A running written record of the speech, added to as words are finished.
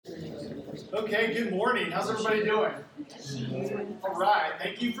Okay, good morning. How's everybody doing? All right,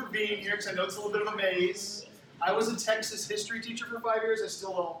 thank you for being here because I know it's a little bit of a maze. I was a Texas history teacher for 5 years. I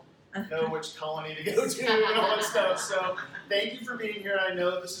still don't know which colony to go to and all that stuff. So thank you for being here. I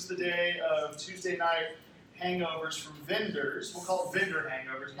know this is the day of Tuesday night hangovers from vendors. We'll call it vendor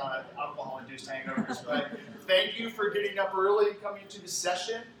hangovers, not alcohol-induced hangovers. But thank you for getting up early, coming to the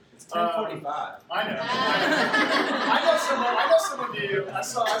session. It's 10:45. I know. I know some of you. I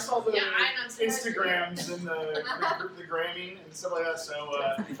saw the Instagrams and the Gramming and stuff like that. So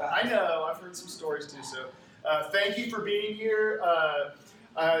I know. I've heard some stories too. So thank you for being here.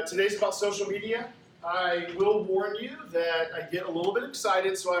 Today's about social media. I will warn you that I get a little bit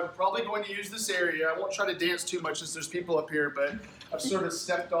excited, so I'm probably going to use this area. I won't try to dance too much since there's people up here, but I've sort of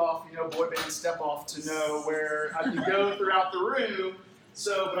stepped off, boy band step off to know where I can go throughout the room.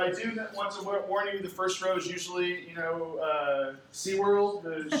 So, but I do want to warn you, the first row is usually, SeaWorld,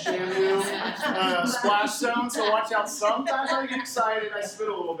 the Shamu, Splash Zone, so watch out. Sometimes I get excited, I spit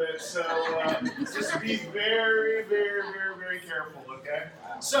a little bit, so just be very, very, very, very careful, okay?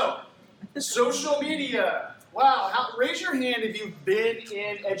 So, social media. Wow, raise your hand if you've been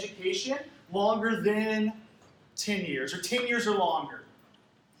in education longer than 10 years, or 10 years or longer.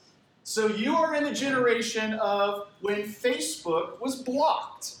 So you are in the generation of when Facebook was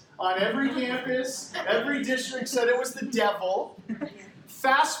blocked on every campus, every district said it was the devil.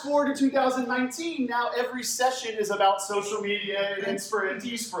 Fast forward to 2019, now every session is about social media and Inspira and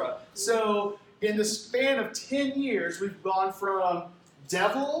Dspira. So in the span of 10 years, we've gone from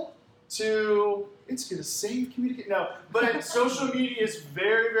devil to it's going to save communicate. No, but social media is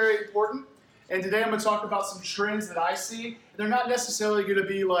very, very important. And today I'm going to talk about some trends that I see. They're not necessarily going to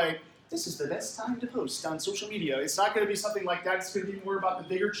be like, this is the best time to post on social media. It's not going to be something like that. It's going to be more about the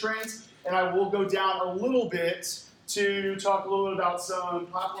bigger trends. And I will go down a little bit to talk a little bit about some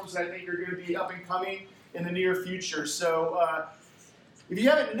platforms that I think are going to be up and coming in the near future. So if you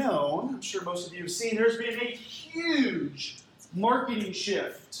haven't known, I'm sure most of you have seen, there's been a huge marketing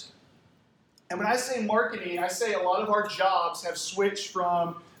shift. And when I say marketing, I say a lot of our jobs have switched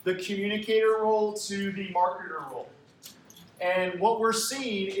from the communicator role to the marketer role. And what we're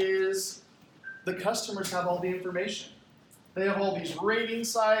seeing is the customers have all the information. They have all these rating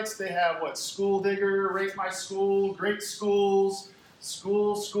sites. They have School Digger, Rate My School, Great Schools,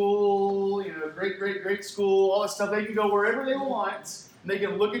 School, great school, all that stuff. They can go wherever they want. And they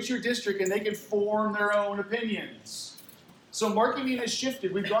can look at your district and they can form their own opinions. So marketing has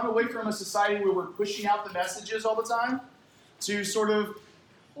shifted. We've gone away from a society where we're pushing out the messages all the time to sort of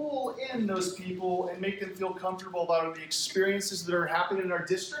pull in those people and make them feel comfortable about the experiences that are happening in our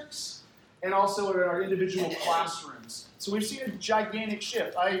districts and also in our individual classrooms. So we've seen a gigantic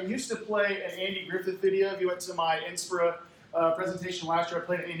shift. I used to play an Andy Griffith video. If you went to my Inspira presentation last year, I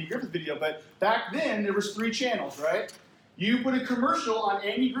played an Andy Griffith video. But back then, there was 3 channels, right? You put a commercial on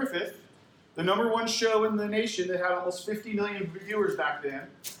Andy Griffith, the #1 show in the nation that had almost 50 million viewers back then.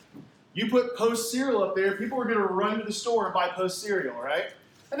 You put Post cereal up there, people were going to run to the store and buy Post cereal, right?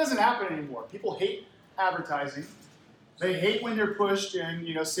 That doesn't happen anymore. People hate advertising. They hate when they're pushed and,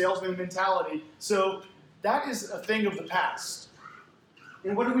 salesman mentality. So that is a thing of the past.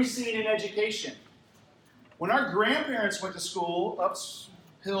 And what are we seeing in education? When our grandparents went to school,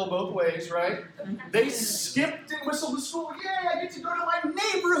 uphill both ways, right? They skipped and whistled to school. Yay, I get to go to my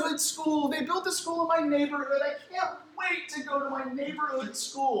neighborhood school. They built a school in my neighborhood. I can't wait to go to my neighborhood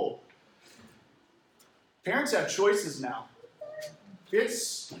school. Parents have choices now.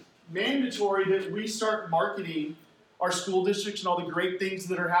 It's mandatory that we start marketing our school districts and all the great things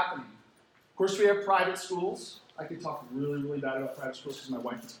that are happening. Of course, we have private schools. I could talk really, really bad about private schools because my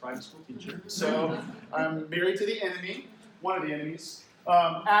wife is a private school teacher. So I'm married to the enemy, one of the enemies.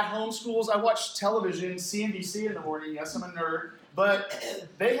 At-home schools, I watch television, CNBC in the morning. Yes, I'm a nerd. But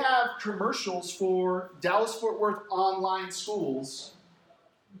they have commercials for Dallas-Fort Worth online schools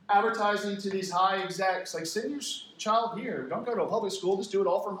advertising to these high execs, like, send your child here. Don't go to a public school. Just do it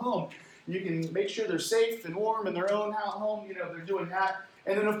all from home. You can make sure they're safe and warm in their own home. They're doing that.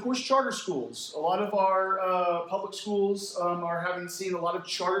 And then, of course, charter schools. A lot of our public schools are seen a lot of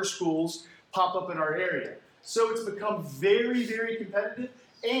charter schools pop up in our area. So it's become very, very competitive.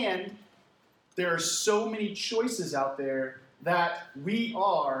 And there are so many choices out there that we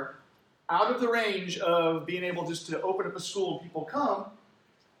are out of the range of being able just to open up a school and people come.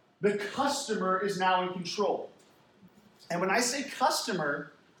 The customer is now in control. And when I say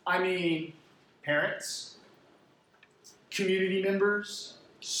customer, I mean parents, community members,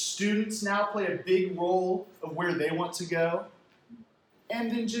 students now play a big role of where they want to go, and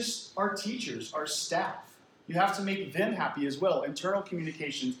then just our teachers, our staff. You have to make them happy as well. Internal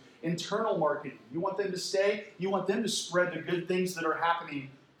communications, internal marketing. You want them to stay. You want them to spread the good things that are happening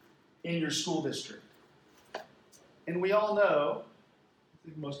in your school district. And we all know, I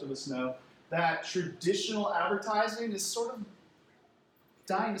think most of us know, that traditional advertising is sort of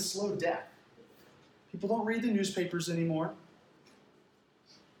dying a slow death. People don't read the newspapers anymore.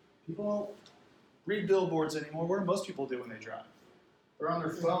 People don't read billboards anymore. What do most people do when they drive? They're on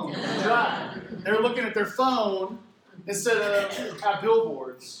their phone. They drive. They're looking at their phone instead of at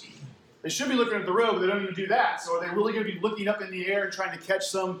billboards. They should be looking at the road, but they don't even do that. So are they really going to be looking up in the air and trying to catch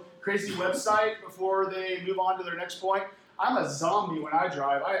some crazy website before they move on to their next point? I'm a zombie when I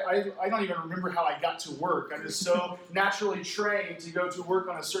drive. I don't even remember how I got to work. I'm just so naturally trained to go to work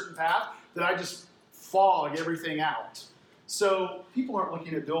on a certain path that I just fog everything out. So people aren't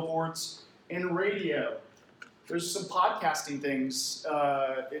looking at billboards and radio. There's some podcasting things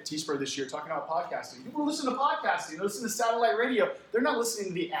at T-Spur this year talking about podcasting. People listen to podcasting. They listen to satellite radio. They're not listening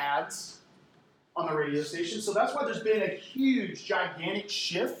to the ads on the radio station. So that's why there's been a huge, gigantic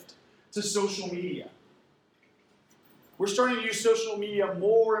shift to social media. We're starting to use social media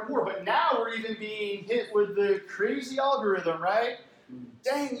more and more, but now we're even being hit with the crazy algorithm, right?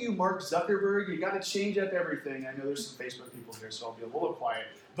 Dang you, Mark Zuckerberg, you got to change up everything. I know there's some Facebook people here, so I'll be a little quiet.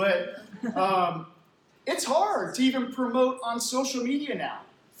 But it's hard to even promote on social media now.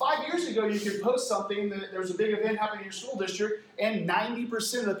 5 years ago, you could post something that there was a big event happening in your school district, and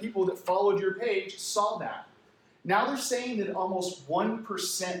 90% of the people that followed your page saw that. Now they're saying that almost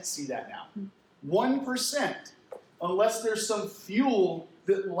 1% see that now. 1%. Unless there's some fuel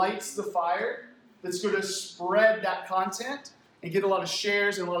that lights the fire that's going to spread that content and get a lot of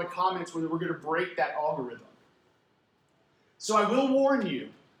shares and a lot of comments where we're going to break that algorithm. So I will warn you,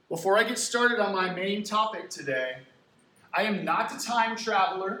 before I get started on my main topic today, I am not a time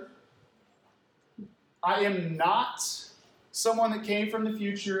traveler. I am not someone that came from the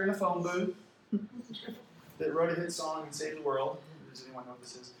future in a phone booth that wrote a hit song and saved the world. Does anyone know what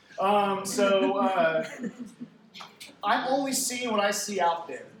this is? I'm only seeing what I see out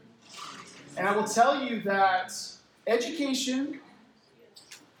there. And I will tell you that education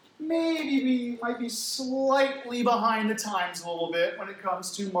might be slightly behind the times a little bit when it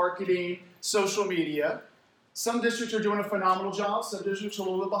comes to marketing social media. Some districts are doing a phenomenal job, some districts are a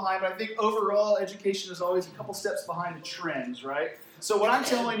little bit behind, but I think overall education is always a couple steps behind the trends, right? So what I'm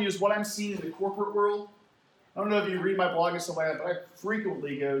telling you is what I'm seeing in the corporate world. I don't know if you read my blog and stuff like that, but I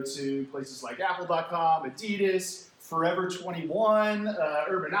frequently go to places like Apple.com, Adidas, Forever 21,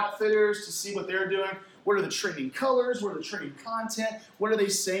 Urban Outfitters to see what they're doing. What are the trending colors? What are the trending content? What are they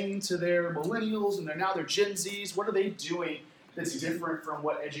saying to their millennials and now their Gen Zs? What are they doing that's different from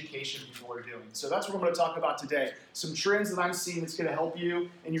what education people are doing? So that's what I'm going to talk about today. Some trends that I'm seeing that's going to help you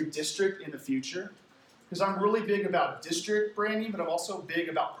in your district in the future. Because I'm really big about district branding, but I'm also big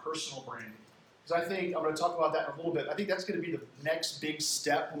about personal branding. Because I think I'm going to talk about that in a little bit. I think that's going to be the next big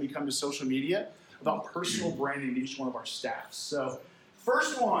step when we come to social media, about personal branding to each one of our staffs. So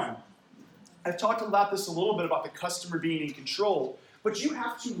first one, I've talked about this a little bit about the customer being in control, but you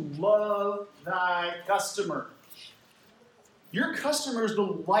have to love thy customer. Your customer is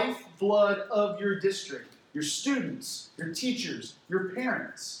the lifeblood of your district. Your students, your teachers, your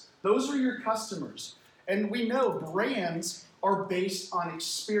parents. Those are your customers. And we know brands are based on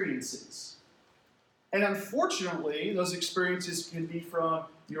experiences. And unfortunately, those experiences can be from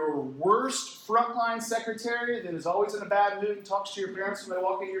your worst frontline secretary that is always in a bad mood and talks to your parents when they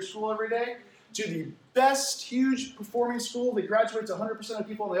walk into your school every day, to the best, huge performing school that graduates 100% of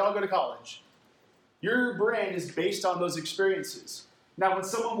people and they all go to college. Your brand is based on those experiences. Now, when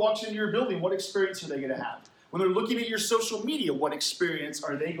someone walks into your building, what experience are they going to have? When they're looking at your social media, what experience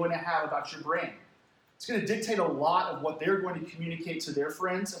are they going to have about your brand? It's going to dictate a lot of what they're going to communicate to their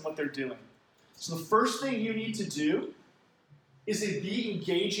friends and what they're doing. So the first thing you need to do is to be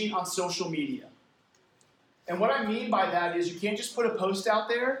engaging on social media. And what I mean by that is you can't just put a post out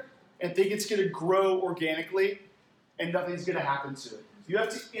there and think it's going to grow organically and nothing's going to happen to it. You have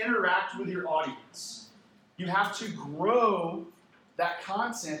to interact with your audience. You have to grow that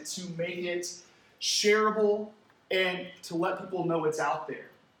content to make it shareable and to let people know it's out there.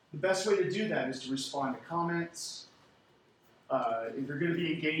 The best way to do that is to respond to comments. If you're going to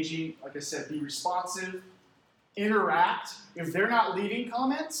be engaging, like I said, be responsive, interact. If they're not leaving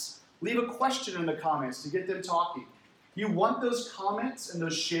comments, leave a question in the comments to get them talking. You want those comments and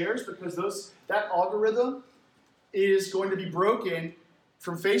those shares because that algorithm is going to be broken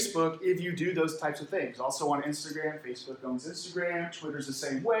from Facebook if you do those types of things. Also on Instagram, Facebook owns Instagram, Twitter's the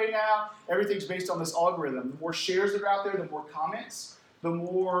same way now. Everything's based on this algorithm. The more shares that are out there, the more comments, the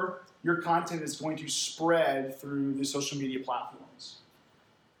more your content is going to spread through the social media platforms.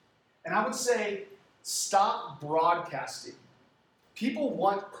 And I would say, stop broadcasting. People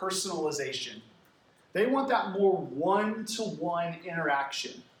want personalization. They want that more one-to-one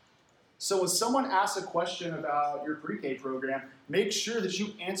interaction. So when someone asks a question about your pre-K program, make sure that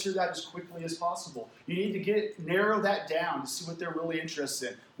you answer that as quickly as possible. You need to narrow that down to see what they're really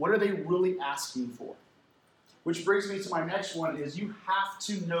interested in. What are they really asking for? Which brings me to my next one is you have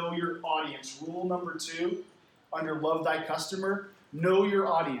to know your audience. Rule number 2 under Love Thy Customer, know your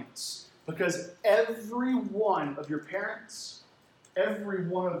audience. Because every one of your parents, every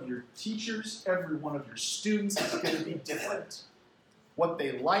one of your teachers, every one of your students is going to be different. What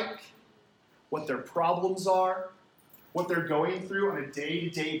they like, what their problems are, what they're going through on a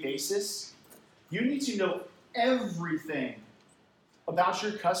day-to-day basis. You need to know everything about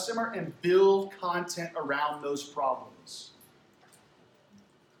your customer and build content around those problems.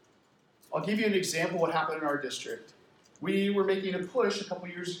 I'll give you an example of what happened in our district. We were making a push a couple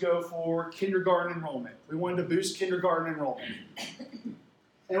years ago for kindergarten enrollment. We wanted to boost kindergarten enrollment.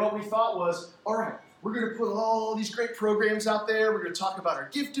 And what we thought was, all right, we're going to put all these great programs out there. We're going to talk about our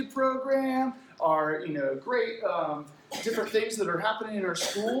gifted program, our great different things that are happening in our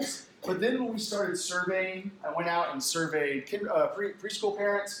schools. But then when we started surveying, I went out and surveyed preschool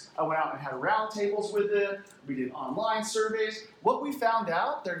parents. I went out and had roundtables with them. We did online surveys. What we found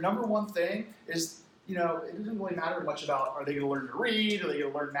out, their number one thing is, it didn't really matter much about are they going to learn to read, are they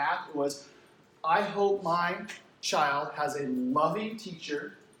going to learn math. It was, I hope my child has a loving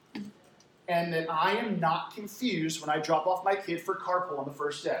teacher and that I am not confused when I drop off my kid for carpool on the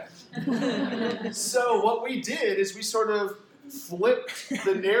first day. So what we did is we sort of flipped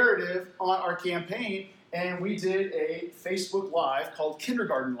the narrative on our campaign, and we did a Facebook Live called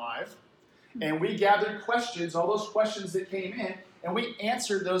Kindergarten Live, and we gathered questions, all those questions that came in, and we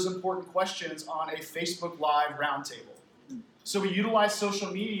answered those important questions on a Facebook Live roundtable. So we utilized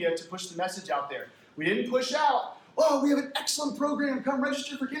social media to push the message out there. We didn't push out, oh, we have an excellent program, come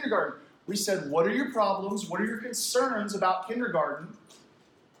register for kindergarten. We said, what are your problems? What are your concerns about kindergarten?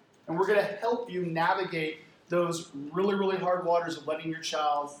 And we're going to help you navigate those really, really hard waters of letting your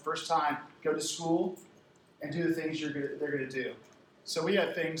child, first time, go to school and do the things they're going to do. So we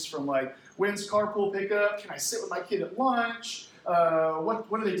had things from like, when's carpool pickup? Can I sit with my kid at lunch?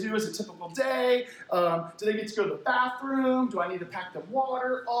 What do they do as a typical day? Do they get to go to the bathroom? Do I need to pack them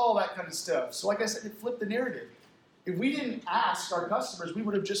water? All that kind of stuff. So like I said, it flipped the narrative. If we didn't ask our customers, we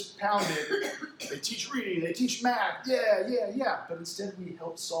would have just pounded, they teach reading, they teach math, yeah. But instead we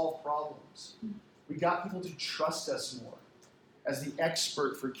helped solve problems. We got people to trust us more as the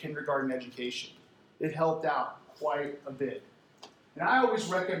expert for kindergarten education. It helped out quite a bit. And I always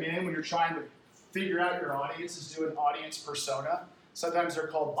recommend when you're trying to figure out your audience is do an audience persona. Sometimes they're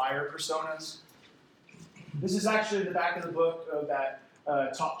called buyer personas. This is actually in the back of the book of that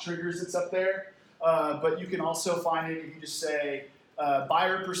Talk Triggers that's up there. But you can also find it if you just say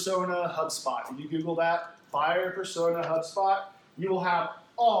buyer persona HubSpot. If you Google that, buyer persona HubSpot, you will have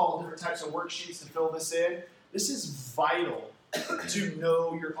all different types of worksheets to fill this in. This is vital to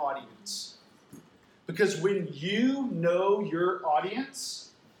know your audience. Because when you know your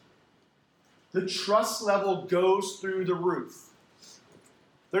audience, the trust level goes through the roof.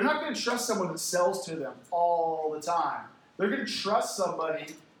 They're not going to trust someone that sells to them all the time. They're going to trust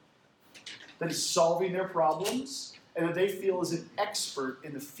somebody that is solving their problems and that they feel is an expert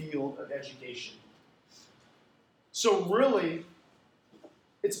in the field of education. So really,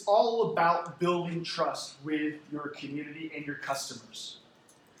 it's all about building trust with your community and your customers.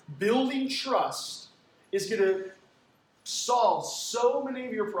 Building trust is going to solve so many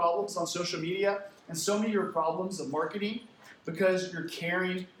of your problems on social media and so many of your problems of marketing because you're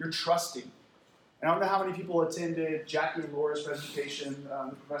caring, you're trusting. And I don't know how many people attended Jackie and Laura's presentation,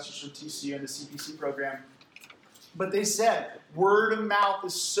 the professors from TCU and the CPC program, but they said word of mouth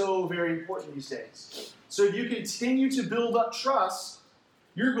is so very important these days. So if you continue to build up trust,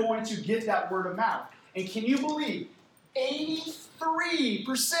 you're going to get that word of mouth. And can you believe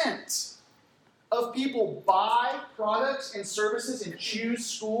 83% of people buy products and services and choose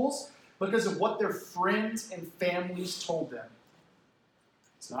schools because of what their friends and families told them?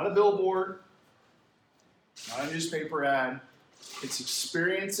 It's not a billboard, not a newspaper ad. It's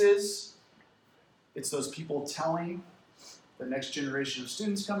experiences. It's those people telling the next generation of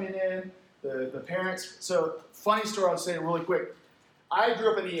students coming in, the parents. So, funny story I'll say really quick. I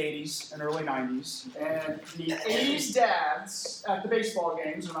grew up in the 80s and early 90s, and the 80s dads at the baseball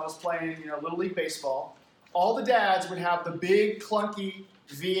games when I was playing, Little League Baseball, all the dads would have the big, clunky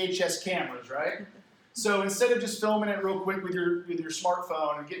VHS cameras, right? So instead of just filming it real quick with your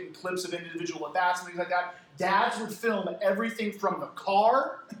smartphone and getting clips of individual at-bats and things like that, dads would film everything from the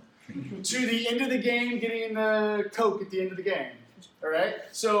car to the end of the game, getting the Coke at the end of the game. All right?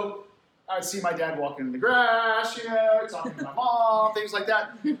 So I'd see my dad walking in the grass, talking to my mom, things like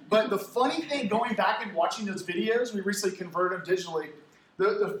that. But the funny thing, going back and watching those videos, we recently converted them digitally.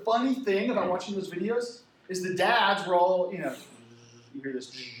 The funny thing about watching those videos is the dads were all, you hear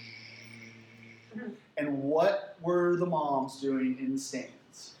this. And what were the moms doing in the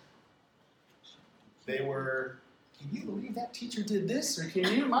stands? They were, can you believe that teacher did this? Or can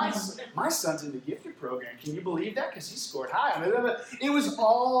you, my son's in the gifted program. Can you believe that? Because he scored high on it. It was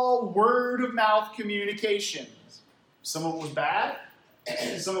all word of mouth communication. Some of it was bad,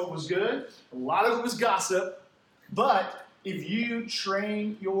 some of it was good, a lot of it was gossip. But if you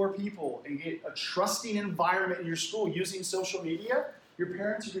train your people and get a trusting environment in your school using social media, your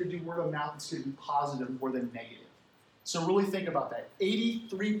parents are going to do word of mouth that's going to be positive more than negative. So really think about that.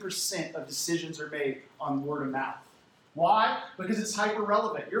 83% of decisions are made on word of mouth. Why? Because it's hyper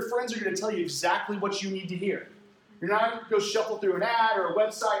relevant. Your friends are going to tell you exactly what you need to hear. You're not going to go shuffle through an ad or a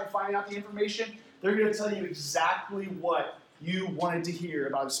website and find out the information. They're going to tell you exactly what you wanted to hear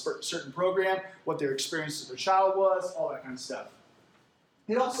about a certain program, what their experience with their child was, all that kind of stuff.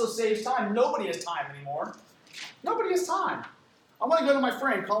 It also saves time. Nobody has time anymore. Nobody has time. I want to go to my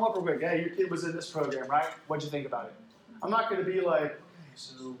friend, call him up real quick. Hey, your kid was in this program, right? What'd you think about it? I'm not going to be like, okay,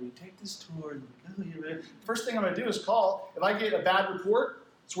 so we take this tour. And first thing I'm going to do is call. If I get a bad report,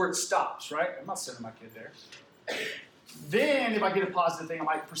 it's where it stops, right? I'm not sending my kid there. Then, if I get a positive thing, I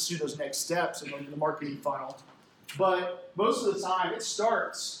might pursue those next steps in the marketing funnel. But most of the time, it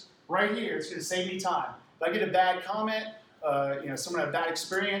starts right here. It's going to save me time. If I get a bad comment, someone had a bad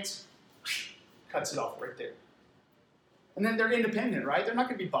experience, cuts it off right there. And then they're independent, right? They're not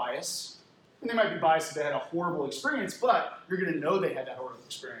going to be biased. And they might be biased if they had a horrible experience, but you're going to know they had that horrible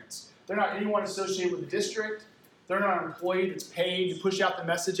experience. They're not anyone associated with the district. They're not an employee that's paid to push out the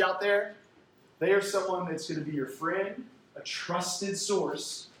message out there. They are someone that's going to be your friend, a trusted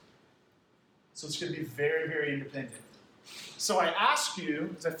source. So it's going to be very, very independent. So I ask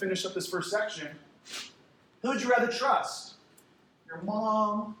you, as I finish up this first section, who would you rather trust? Your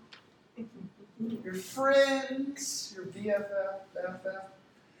mom? Your friends, your BFF,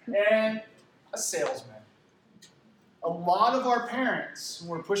 and a salesman. A lot of our parents, when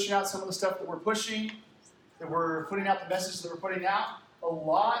we're pushing out some of the stuff that we're pushing, that we're putting out the messages that we're putting out, a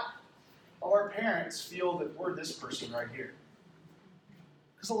lot of our parents feel that we're this person right here.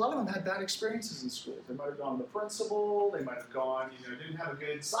 Because a lot of them had bad experiences in school. They might have gone to the principal, they might have gone, didn't have a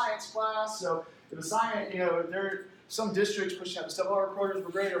good science class, so if a science, some districts pushing out the stuff, our programs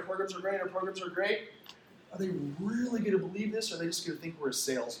were great, our programs are great, our programs are great. Are they really going to believe this, or are they just going to think we're a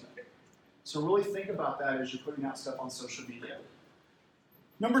salesman? So really think about that as you're putting out stuff on social media.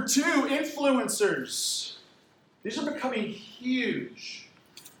 Number 2, influencers. These are becoming huge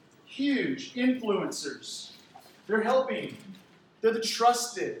influencers. They're helping. They're the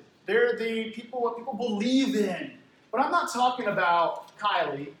trusted. They're the people, what people believe in. But I'm not talking about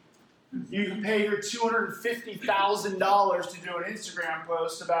Kylie. You can pay her $250,000 to do an Instagram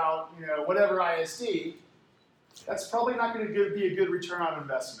post about, whatever ISD. That's probably not going to be a good return on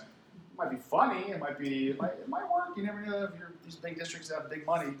investment. It might be funny. It might work. You never know if these big districts have big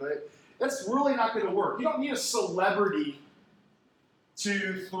money, but that's really not going to work. You don't need a celebrity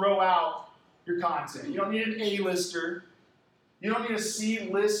to throw out your content. You don't need an A-lister. You don't need a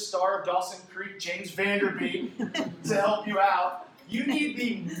C-list star of Dawson Creek, James Vanderbeek, to help you out. You need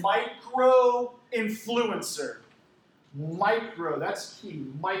the micro influencer. Micro, that's key,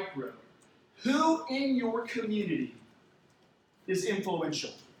 micro. Who in your community is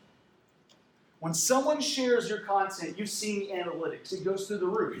influential? When someone shares your content, you've seen the analytics. It goes through the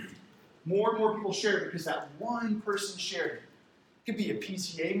roof. More and more people share it because that one person shared it. It could be a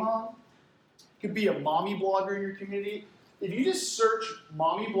PTA mom. It could be a mommy blogger in your community. If you just search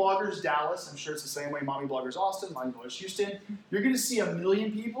Mommy Bloggers Dallas, I'm sure it's the same way Mommy Bloggers Austin, Mommy Bloggers Houston, you're going to see 1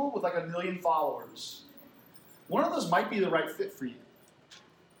 million people with like 1 million followers. One of those might be the right fit for you.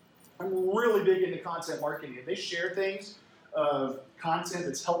 I'm really big into content marketing. If they share things of content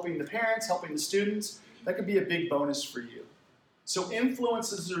that's helping the parents, helping the students, that could be a big bonus for you. So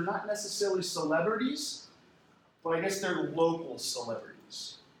influencers are not necessarily celebrities, but I guess they're local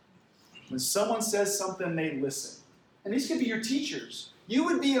celebrities. When someone says something, they listen. And these could be your teachers. You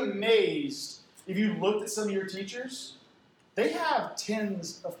would be amazed if you looked at some of your teachers. They have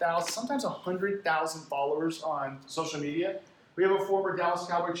tens of thousands, sometimes 100,000 followers on social media. We have a former Dallas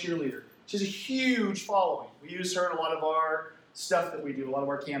Cowboy cheerleader. She has a huge following. We use her in a lot of our stuff that we do, a lot of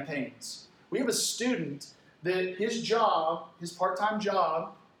our campaigns. We have a student that his job, his part-time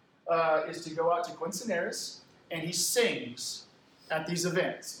job, is to go out to Quinceañeras, and he sings at these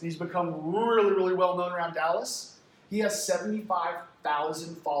events. And he's become really, really well known around Dallas. He has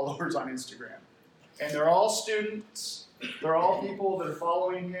 75,000 followers on Instagram. And they're all students. They're all people that are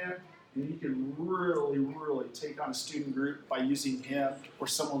following him. And you can really, really take on a student group by using him or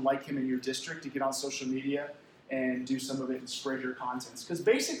someone like him in your district to get on social media and do some of it and spread your contents. Because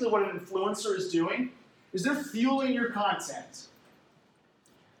basically what an influencer is doing is they're fueling your content.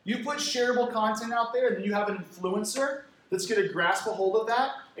 You put shareable content out there, and then you have an influencer that's going to grasp a hold of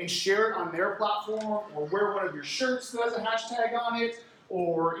that and share it on their platform, or wear one of your shirts that has a hashtag on it,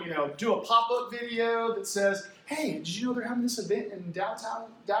 or do a pop-up video that says, hey, did you know they're having this event in downtown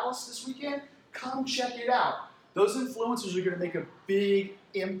Dallas this weekend? Come check it out. Those influencers are going to make a big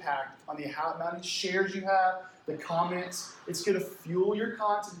impact on the amount of shares you have, the comments. It's going to fuel your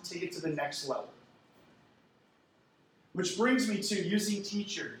content to take it to the next level. Which brings me to using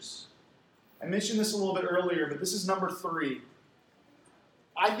teachers. I mentioned this a little bit earlier, but this is number 3.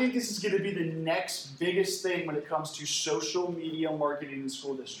 I think this is going to be the next biggest thing when it comes to social media marketing in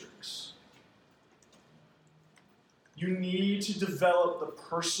school districts. You need to develop the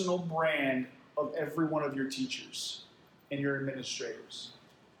personal brand of every one of your teachers and your administrators.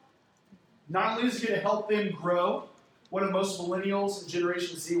 Not only is it going to help them grow, what do most millennials and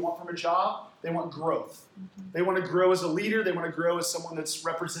Generation Z want from a job? They want growth. They want to grow as a leader. They want to grow as someone that's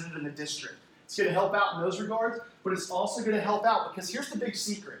represented in the district. It's going to help out in those regards, but it's also going to help out because here's the big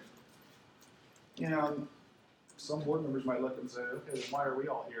secret. Some board members might look and say, okay, then why are we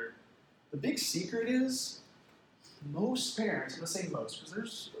all here? The big secret is most parents, I'm going to say most because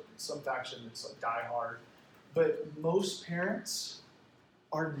there's some faction that's like die hard, but most parents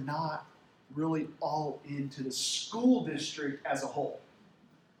are not really all into the school district as a whole.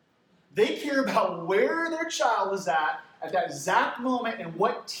 They care about where their child is at that exact moment and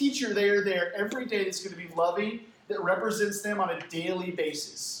what teacher they are there every day that's going to be loving, that represents them on a daily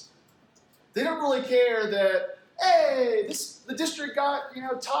basis. They don't really care that, hey, the district got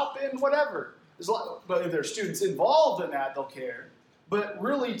top in whatever. But if there are students involved in that, they'll care. But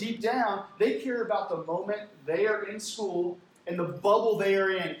really deep down, they care about the moment they are in school and the bubble they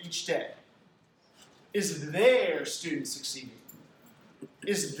are in each day. Is their student succeeding?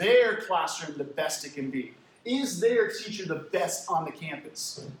 Is their classroom the best it can be? Is their teacher the best on the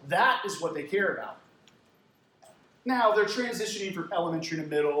campus? That is what they care about. Now, they're transitioning from elementary to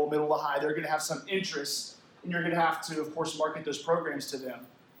middle to high. They're going to have some interest, and you're going to have to, of course, market those programs to them.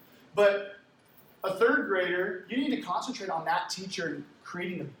 But a third grader, you need to concentrate on that teacher and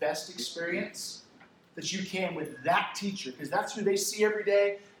creating the best experience that you can with that teacher, because that's who they see every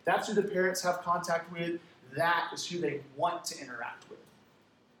day. That's who the parents have contact with. That is who they want to interact with.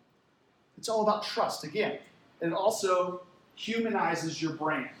 It's all about trust, again. And it also humanizes your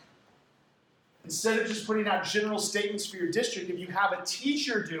brand. Instead of just putting out general statements for your district, if you have a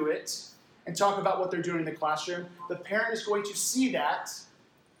teacher do it and talk about what they're doing in the classroom, the parent is going to see that.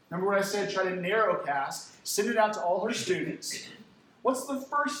 Remember what I said, try to narrowcast, send it out to all her students. What's the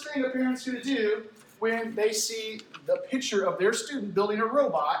first thing a parent's going to do when they see the picture of their student building a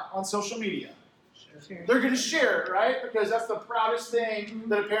robot on social media? They're going to share it, right? Because that's the proudest thing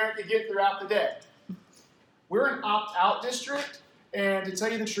that a parent can get throughout the day. We're an opt-out district, and to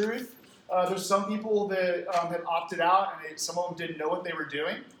tell you the truth, there's some people that have opted out, and some of them didn't know what they were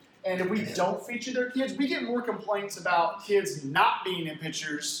doing. And if we don't feature their kids, we get more complaints about kids not being in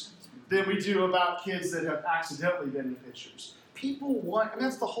pictures than we do about kids that have accidentally been in pictures. People want,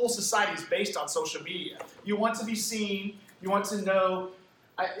 that's the whole society is based on social media. You want to be seen, you want to know.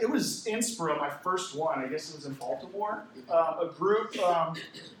 It was Inspira, my first one, I guess it was in Baltimore. A group,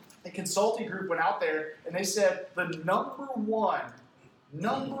 a consulting group went out there, and they said the number one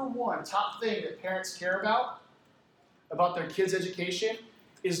top thing that parents care about their kids' education,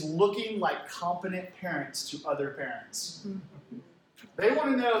 is looking like competent parents to other parents. They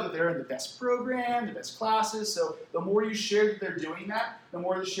want to know that they're in the best program, the best classes, so the more you share that they're doing that, the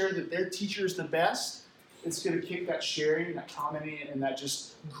more you share that their teacher is the best, it's going to kick that sharing, that commenting, and that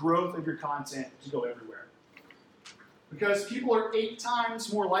just growth of your content to go everywhere. Because people are 8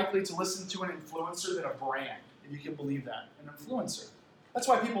 times more likely to listen to an influencer than a brand, and you can believe that, an influencer. That's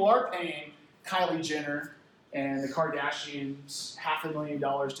why people are paying Kylie Jenner and the Kardashians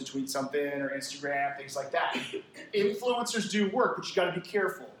 $500,000 to tweet something, or Instagram, things like that. Influencers do work, but you got to be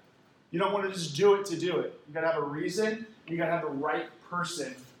careful. You don't want to just do it to do it. You got to have a reason. You got to have the right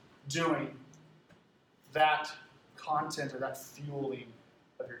person doing that content or that fueling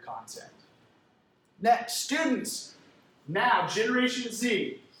of your content. Next, students. Now, Generation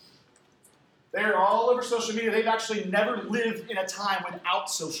Z. They're all over social media. They've actually never lived in a time without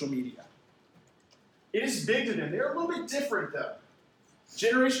social media. It is big to them. They're a little bit different, though.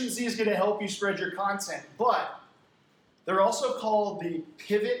 Generation Z is going to help you spread your content, but they're also called the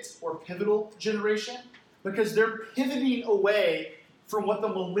pivot or pivotal generation because they're pivoting away from what the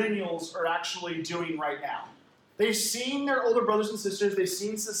millennials are actually doing right now. They've seen their older brothers and sisters, they've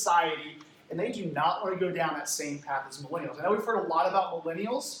seen society, and they do not want to go down that same path as millennials. I know we've heard a lot about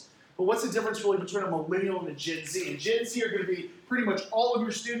millennials, but what's the difference really between a millennial and a Gen Z? And Gen Z are going to be pretty much all of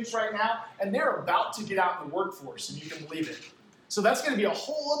your students right now, and they're about to get out in the workforce, and you can believe it. So that's going to be a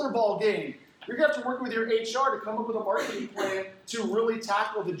whole other ball game. You're going to have to work with your HR to come up with a marketing plan to really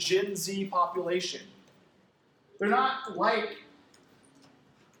tackle the Gen Z population. They're not like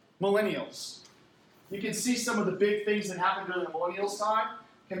millennials. You can see some of the big things that happened during the millennials' time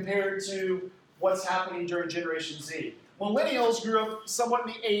compared to what's happening during Generation Z. Millennials grew up somewhat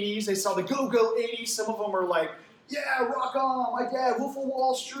in the 80s. They saw the go-go 80s. Some of them are like, yeah, rock on, my dad, Wolf of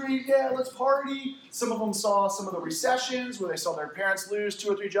Wall Street, yeah, let's party. Some of them saw some of the recessions where they saw their parents lose 2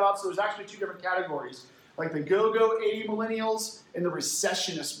 or 3 jobs. So there's actually 2 different categories, like the go-go 80 millennials and the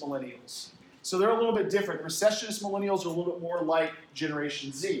recessionist millennials. So they're a little bit different. The recessionist millennials are a little bit more like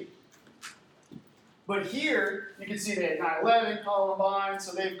Generation Z. But here, you can see they had 9/11, Columbine,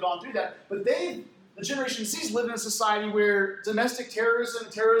 so they've gone through that. But the Generation Z's live in a society where domestic terrorism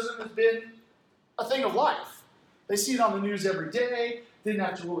has been a thing of life. They see it on the news every day, didn't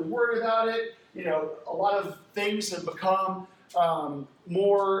have to really worry about it. You know, a lot of things have become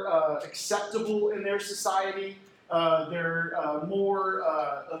more acceptable in their society. They're more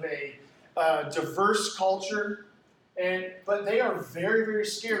of a diverse culture. But they are very, very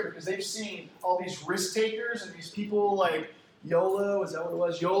scared because they've seen all these risk takers and these people like YOLO, is that what it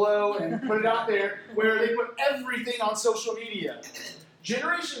was? YOLO, and put it out there where they put everything on social media.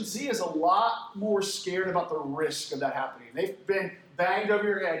 Generation Z is a lot more scared about the risk of that happening. They've been banged over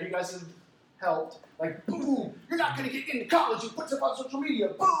your head. You guys have helped. Like, boom, you're not going to get into college. You put stuff on social media.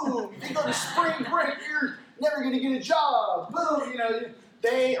 Boom, you go to spring break. You're never going to get a job. Boom, you know,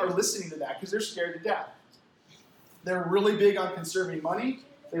 they are listening to that because they're scared to death. They're really big on conserving money.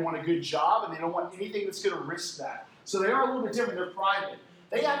 They want a good job, and they don't want anything that's going to risk that. So they are a little bit different. They're private.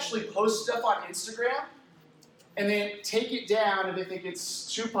 They actually post stuff on Instagram, and then take it down if they think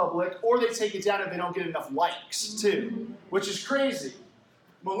it's too public, or they take it down if they don't get enough likes, too, which is crazy.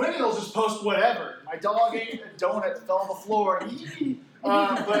 Millennials just post whatever. My dog ate a donut that fell on the floor.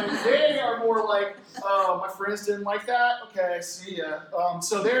 But they are more like, oh, my friends didn't like that? Okay, see ya.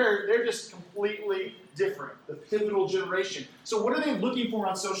 So they're just completely different, the pivotal generation. So what are they looking for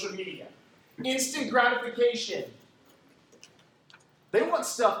on social media? Instant gratification. They want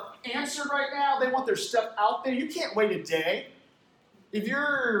stuff answered right now. They want their stuff out there. You can't wait a day. If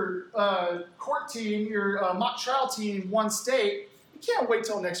your court team, your mock trial team won state, you can't wait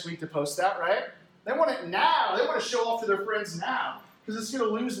till next week to post that, right? They want it now. They want to show off to their friends now because it's going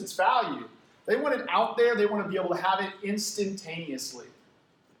to lose its value. They want it out there. They want to be able to have it instantaneously.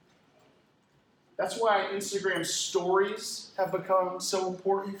 That's why Instagram stories have become so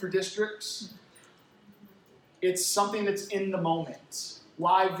important for districts. It's something that's in the moment.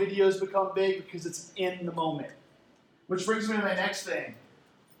 Live videos become big because it's in the moment. Which brings me to my next thing.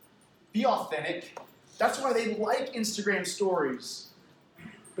 Be authentic. That's why they like Instagram stories.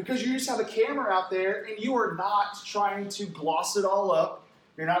 Because you just have a camera out there and you are not trying to gloss it all up.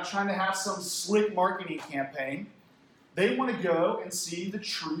 You're not trying to have some slick marketing campaign. They want to go and see the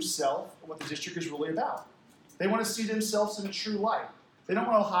true self of what the district is really about. They want to see themselves in a true light. They don't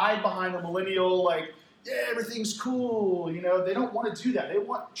want to hide behind the millennial, like, yeah, everything's cool. You know, they don't want to do that. They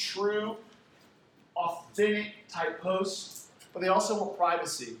want true, authentic type posts, but they also want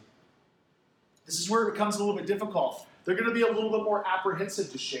privacy. This is where it becomes a little bit difficult. They're going to be a little bit more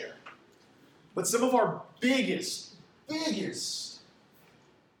apprehensive to share. But some of our biggest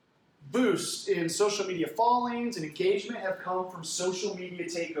boosts in social media followings and engagement have come from social media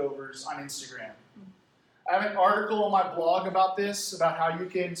takeovers on Instagram. I have an article on my blog about this, about how you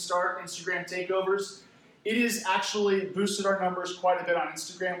can start Instagram takeovers. It has actually boosted our numbers quite a bit on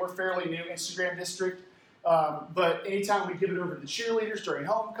Instagram. We're fairly new Instagram district, but anytime we give it over to the cheerleaders during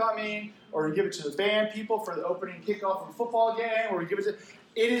homecoming, or we give it to the band people for the opening kickoff of a football game, or we give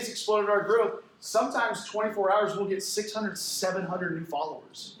it has exploded our growth. Sometimes 24 hours we'll get 600, 700 new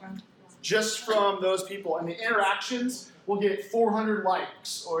followers. Just from those people. And the interactions will get 400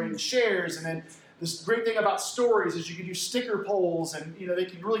 likes or in shares. And then this great thing about stories is you can do sticker polls and they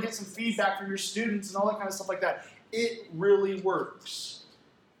can really get some feedback from your students and all that kind of stuff like that. It really works.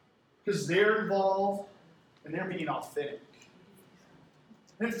 Because they're involved and they're being authentic.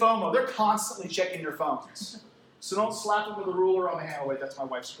 Then FOMO, they're constantly checking their phones. So don't slap them with a ruler on the hand. Oh, wait, that's my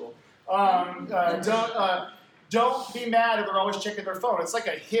wife's school. Don't be mad if they're always checking their phone. It's like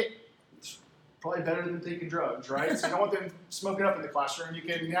a hit. It's probably better than taking drugs, right? So you don't want them smoking up in the classroom. You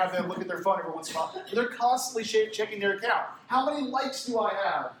can have them look at their phone every once in a while. But they're constantly checking their account. How many likes do I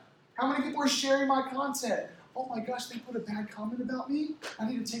have? How many people are sharing my content? Oh my gosh, they put a bad comment about me? I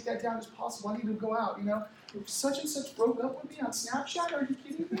need to take that down as possible. I need to go out, Such and such broke up with me on Snapchat? Are you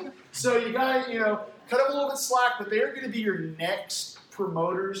kidding me? So you gotta, cut them a little bit slack, but they're gonna be your next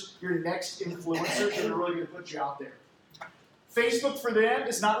promoters, your next influencers that are really gonna put you out there. Facebook for them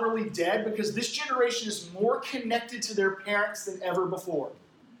is not really dead because this generation is more connected to their parents than ever before.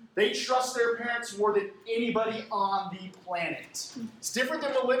 They trust their parents more than anybody on the planet. It's different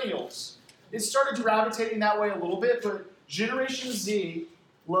than millennials. It started gravitating that way a little bit, but Generation Z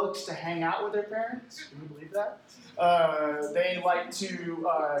looks to hang out with their parents. Can you believe that? They like to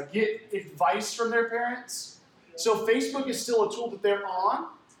get advice from their parents. So Facebook is still a tool that they're on.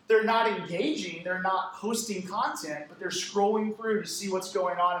 They're not engaging. They're not posting content, but they're scrolling through to see what's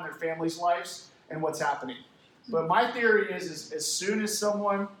going on in their family's lives and what's happening. But my theory is as soon as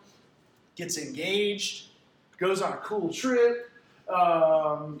someone gets engaged, goes on a cool trip,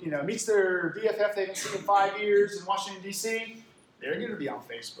 meets their BFF they haven't seen in 5 years in Washington, D.C., they're going to be on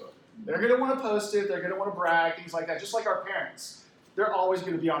Facebook. They're going to want to post it. They're going to want to brag, things like that, just like our parents. They're always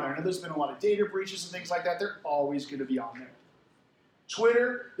going to be on there. I know there's been a lot of data breaches and things like that. They're always going to be on there.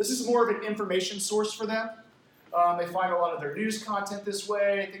 Twitter, this is more of an information source for them. They find a lot of their news content this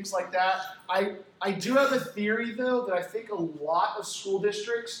way, things like that. I do have a theory, though, that I think a lot of school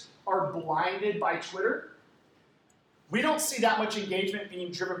districts are blinded by Twitter. We don't see that much engagement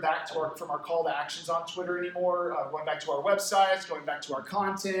being driven back from our call to actions on Twitter anymore, going back to our websites, going back to our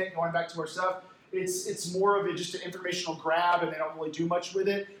content, going back to our stuff. It's more of just an informational grab, and they don't really do much with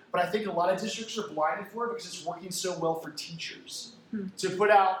it. But I think a lot of districts are blinded for it because it's working so well for teachers. To put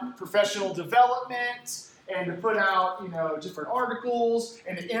out professional development and to put out different articles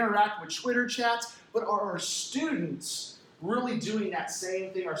and to interact with Twitter chats. But are our students really doing that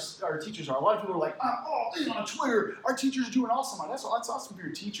same thing our teachers are? A lot of people are like, on Twitter, our teachers are doing awesome. That's awesome for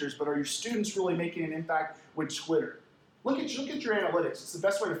your teachers, but are your students really making an impact with Twitter? Look at your analytics. It's the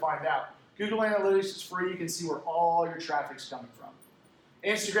best way to find out. Google Analytics is free. You can see where all your traffic's coming from.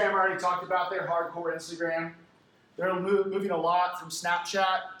 Instagram, I already talked about there, hardcore Instagram. They're moving a lot from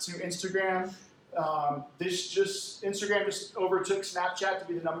Snapchat to Instagram. Instagram just overtook Snapchat to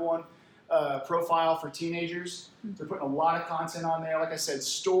be the number one profile for teenagers. They're putting a lot of content on there. Like I said,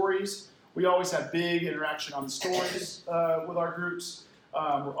 stories. We always have big interaction on the stories with our groups.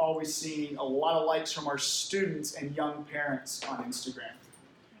 We're always seeing a lot of likes from our students and young parents on Instagram.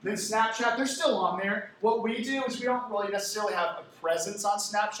 Then Snapchat, they're still on there. What we do is we don't really necessarily have a presence on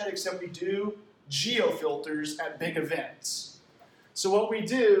Snapchat, except we do geo-filters at big events. So what we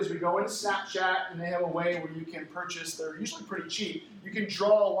do is we go into Snapchat, and they have a way where you can purchase, they're usually pretty cheap. You can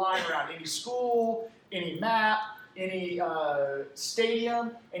draw a line around any school, any map, any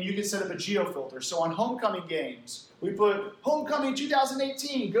stadium, and you can set up a geo-filter. So on homecoming games, we put Homecoming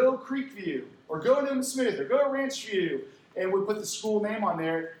 2018, go Creekview, or go Newman Smith, or go Ranch View, and we put the school name on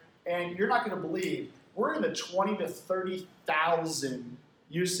there, and you're not going to believe, we're in the 20 to 30,000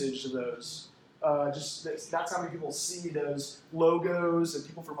 usage of those. That's how many people see those logos, and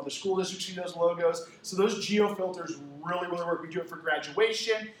people from other school districts see those logos. So those geo-filters really, really work. We do it for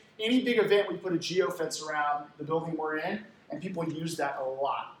graduation. Any big event, we put a geo-fence around the building we're in, and people use that a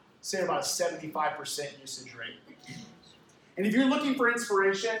lot. Say about a 75% usage rate. And if you're looking for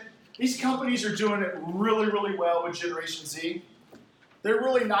inspiration, these companies are doing it really, really well with Generation Z. They're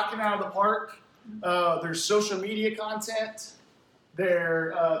really knocking it out of the park. Their social media content,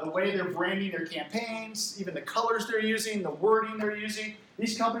 the way they're branding their campaigns, even the colors they're using, the wording they're using.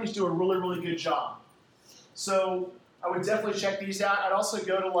 These companies do a really, really good job. So I would definitely check these out. I'd also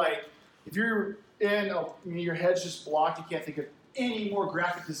go to if you're your head's just blocked, you can't think of any more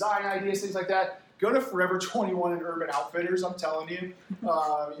graphic design ideas, things like that, go to Forever 21 and Urban Outfitters, I'm telling you.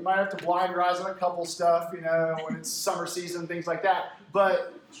 You might have to blind rise on a couple stuff, when it's summer season, things like that.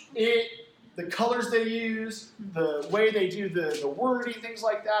 But the colors they use, the way they do the wording, things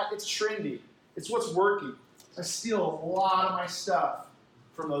like that, it's trendy. It's what's working. I steal a lot of my stuff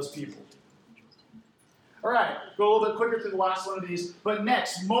from those people. All right, go a little bit quicker through the last one of these. But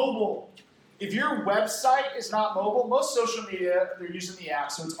next, mobile. If your website is not mobile, most social media, they're using the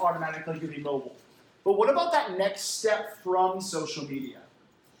app, so it's automatically going to be mobile. But what about that next step from social media?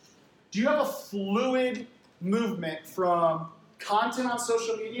 Do you have a fluid movement from content on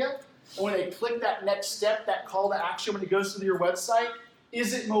social media, and when they click that next step, that call to action when it goes to your website,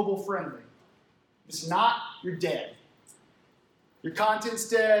 is it mobile friendly? If it's not, you're dead. Your content's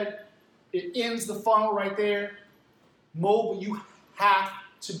dead. It ends the funnel right there. Mobile, you have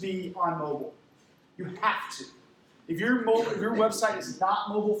to be on mobile. You have to. If your website is not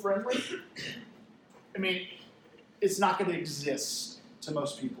mobile friendly, I mean, it's not going to exist to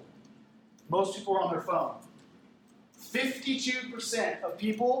most people. Most people are on their phone. 52% of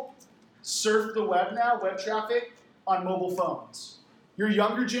people surf the web now, web traffic, on mobile phones. Your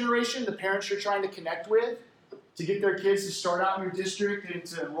younger generation, the parents you're trying to connect with to get their kids to start out in your district and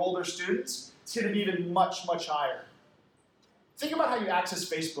to enroll their students, it's going to be even much, much higher. Think about how you access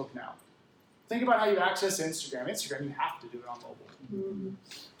Facebook now. Think about how you access Instagram. Instagram, you have to do it on mobile. Mm-hmm.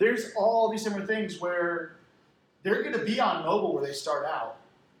 There's all these different things where they're going to be on mobile where they start out.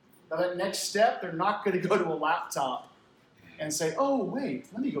 Now that next step, they're not going to go to a laptop and say, oh, wait,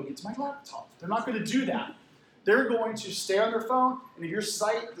 let me go get to my laptop. They're not going to do that. They're going to stay on their phone, and if your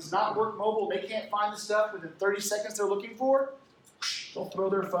site does not work mobile, they can't find the stuff within 30 seconds they're looking for, they'll throw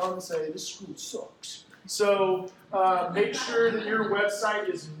their phone and say, this school sucks. So make sure that your website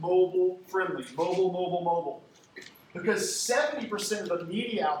is mobile friendly. Mobile. Because 70% of the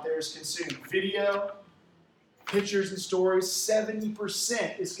media out there is consumed. Video, pictures and stories,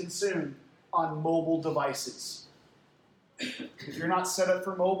 70% is consumed on mobile devices. If you're not set up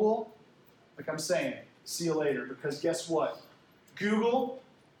for mobile, like I'm saying, see you later. Because guess what? Google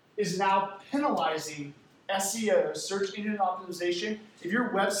is now penalizing SEO, search engine optimization. If your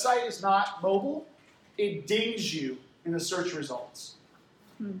website is not mobile, it dings you in the search results.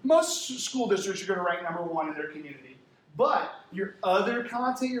 Most school districts are going to rank number 1 in their community. But your other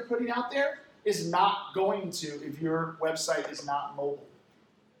content you're putting out there is not going to if your website is not mobile.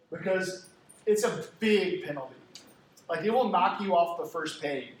 Because it's a big penalty. Like, it will knock you off the first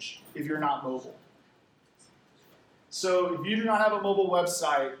page if you're not mobile. So if you do not have a mobile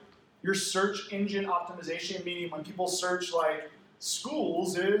website, your search engine optimization, meaning when people search like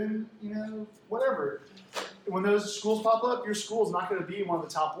schools in, whatever, when those schools pop up, your school is not going to be one of the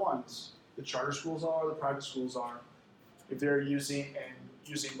top ones. The charter schools are, the private schools are, if they're using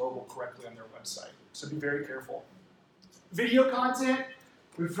mobile correctly on their website. So be very careful. Video content,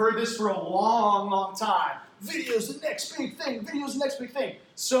 we've heard this for a long, long time. Video's the next big thing. Video's the next big thing.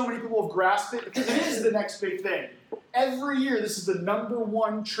 So many people have grasped it because it is the next big thing. Every year, this is the number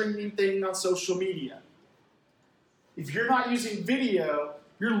 1 trending thing on social media. If you're not using video,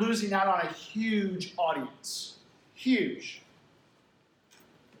 you're losing out on a huge audience. Huge.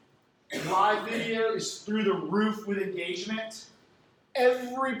 Live video is through the roof with engagement.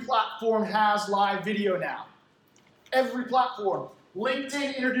 Every platform has live video now. Every platform.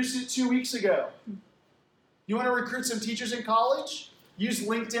 LinkedIn introduced it 2 weeks ago. You want to recruit some teachers in college? Use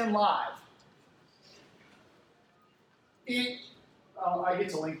LinkedIn Live. I get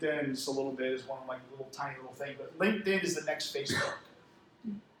to LinkedIn in just a little bit as one tiny little thing, but LinkedIn is the next Facebook.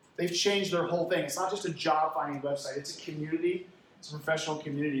 They've changed their whole thing. It's not just a job finding website, it's a community. It's a professional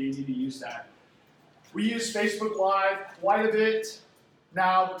community. You need to use that. We use Facebook Live quite a bit.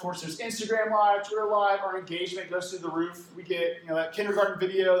 Now, of course, there's Instagram Live, Twitter Live. Our engagement goes through the roof. We get that kindergarten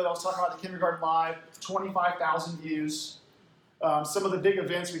video that I was talking about, the kindergarten live, 25,000 views. Some of the big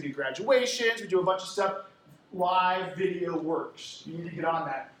events, we do graduations, we do a bunch of stuff. Live video works. You need to get on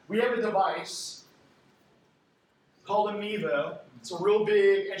that. We have a device called a Mevo. It's a real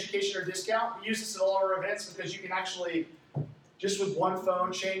big education or discount. We use this at all our events because you can actually, just with one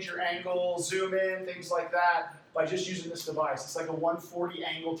phone, change your angle, zoom in, things like that, by just using this device. It's like a 140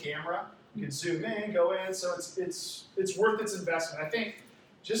 angle camera. You can zoom in, go in, so it's worth its investment. I think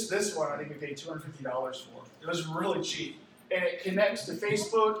just this one, I think we paid $250 for. It was really cheap. And it connects to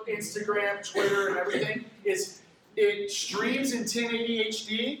Facebook, Instagram, Twitter, and everything. It streams in 1080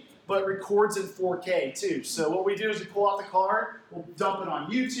 HD, but records in 4K too. So what we do is we pull out the card, we'll dump it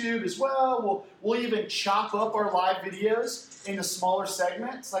on YouTube as well. We'll even chop up our live videos into smaller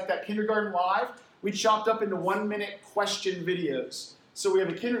segments, like that kindergarten live. We chopped up into 1-minute question videos. So we have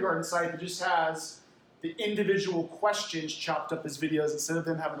a kindergarten site that just has the individual questions chopped up as videos instead of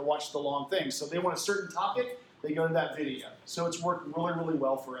them having to watch the long thing. So if they want a certain topic, they go to that video. So it's worked really, really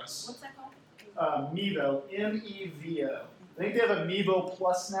well for us. What's that called? Mevo, M-E-V-O. I think they have a Mevo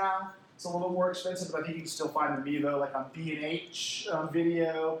Plus now. It's a little more expensive, but I think you can still find the Mevo like on B&H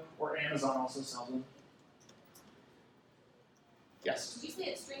Video, or Amazon also sells them. Yes? Did you say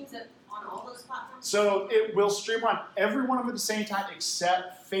it streams it on all those platforms? So it will stream on every one of them at the same time,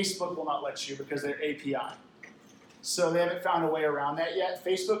 except Facebook will not let you because they're API. So they haven't found a way around that yet.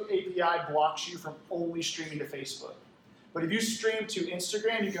 Facebook API blocks you from only streaming to Facebook. But if you stream to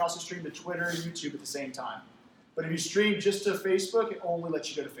Instagram, you can also stream to Twitter and YouTube at the same time. But if you stream just to Facebook, it only lets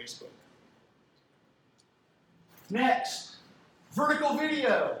you go to Facebook. Next, vertical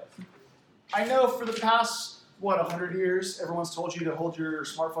video. I know for the past, 100 years, everyone's told you to hold your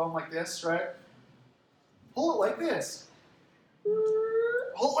smartphone like this, right? Hold it like this.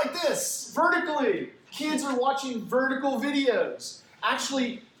 Hold it like this, vertically. Kids are watching vertical videos.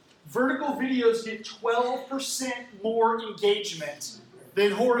 Actually, vertical videos get 12% more engagement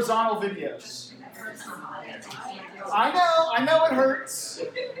than horizontal videos. I know it hurts.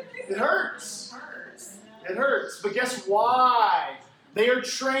 It hurts. It hurts. But guess why? They are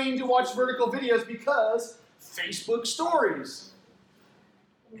trained to watch vertical videos because Facebook stories.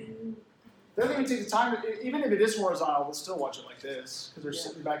 They don't even take the time, even if it is horizontal, they'll still watch it like this because they're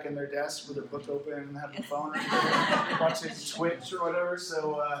sitting back in their desk with their book open and having a phone watching Twitch or whatever.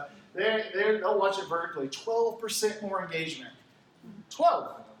 So they'll watch it vertically. 12% more engagement.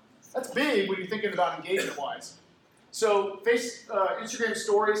 12. That's big when you're thinking about engagement-wise. So Instagram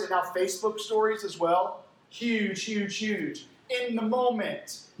stories and now Facebook stories as well. Huge, huge, huge. In the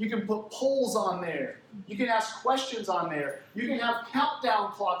moment. You can put polls on there. You can ask questions on there. You can have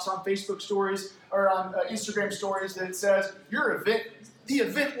countdown clocks on Facebook stories or on Instagram stories that says the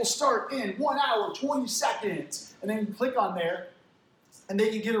event will start in 1 hour, 20 seconds. And then you click on there and they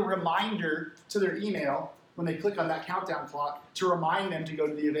can get a reminder to their email when they click on that countdown clock to remind them to go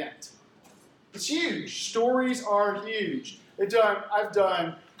to the event. It's huge. Stories are huge. I've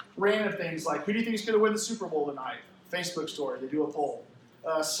done random things like, who do you think is going to win the Super Bowl tonight? Facebook story, they do a poll.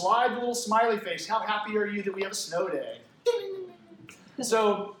 Slide the little smiley face. How happy are you that we have a snow day?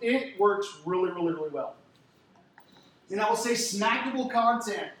 So it works really, really, really well. And I will say snackable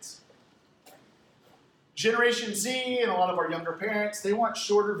content. Generation Z and a lot of our younger parents, they want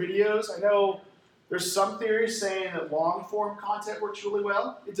shorter videos. I know there's some theories saying that long-form content works really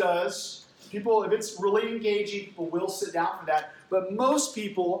well. It does. People, if it's really engaging, people will sit down for that. But most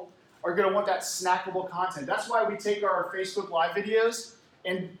people are going to want that snackable content. That's why we take our Facebook Live videos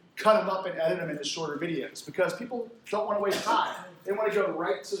and cut them up and edit them into shorter videos, because people don't want to waste time. They want to go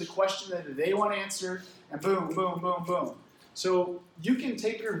right to the question that they want to answer, and boom, boom, boom, boom. So you can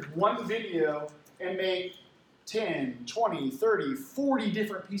take your one video and make 10, 20, 30, 40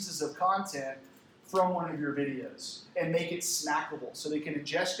 different pieces of content from one of your videos and make it snackable so they can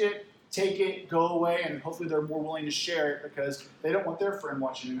ingest it, take it, go away, and hopefully they're more willing to share it because they don't want their friend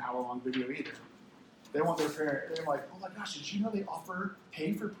watching an hour-long video either. They want their parent, they're like, oh my gosh, did you know they offer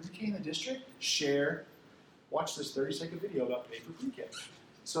pay for pre-K in the district? Share, watch this 30-second video about pay for pre-K.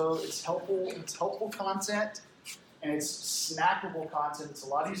 So it's helpful content, and it's snackable content. It's a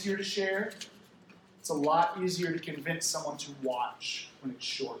lot easier to share. It's a lot easier to convince someone to watch when it's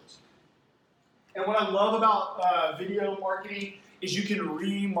short. And what I love about video marketing is you can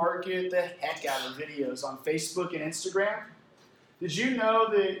remarket the heck out of videos on Facebook and Instagram. Did you know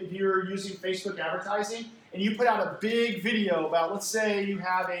that if you're using Facebook advertising and you put out a big video about, let's say you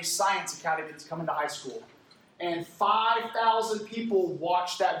have a science academy that's coming to high school, and 5,000 people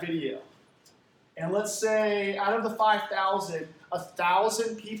watch that video. And let's say out of the 5,000,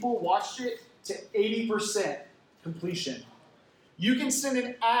 1,000 people watched it to 80% completion. You can send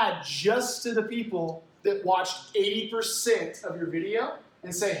an ad just to the people that watched 80% of your video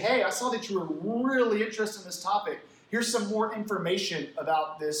and say, hey, I saw that you were really interested in this topic. Here's some more information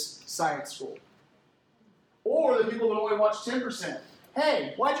about this science school. Or the people that only watched 10%.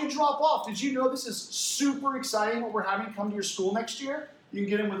 Hey, why'd you drop off? Did you know this is super exciting what we're having come to your school next year? You can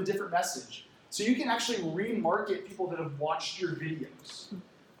get in with a different message. So you can actually remarket people that have watched your videos.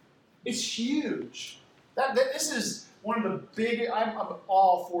 It's huge. This is one of the big, I'm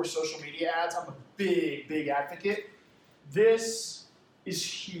all for social media ads. I'm a big, big advocate. This is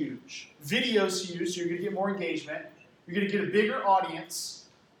huge. Video's huge, so you're going to get more engagement. You're going to get a bigger audience.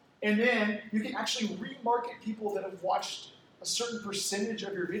 And then you can actually remarket people that have watched a certain percentage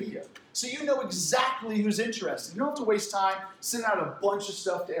of your video. So you know exactly who's interested. You don't have to waste time sending out a bunch of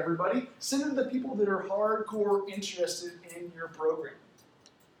stuff to everybody. Send it to the people that are hardcore interested in your program.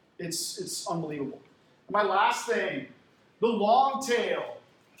 It's unbelievable. My last thing, the long tail.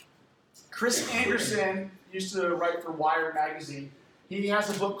 Chris Anderson used to write for Wired magazine. He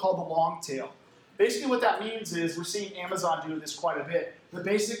has a book called The Long Tail. Basically what that means is, we're seeing Amazon do this quite a bit, but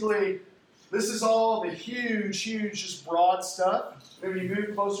basically this is all the huge, just broad stuff. When you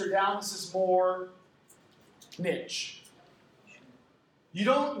move closer down, this is more niche. You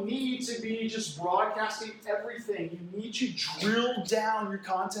don't need to be just broadcasting everything. You need to drill down your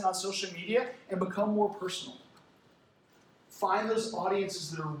content on social media and become more personal. Find those audiences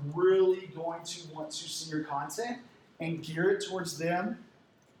that are really going to want to see your content and gear it towards them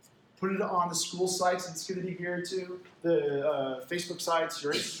Put it on the school sites it's going to be geared to, the Facebook sites,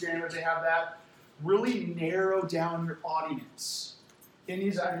 your Instagram, if they have that. Really narrow down your audience. It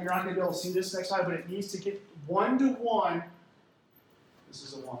needs, you're not going to be able to see this next slide, but it needs to get 1-to-1. This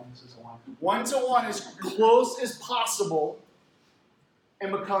is a 1, this is a 1. 1-to-1 as close as possible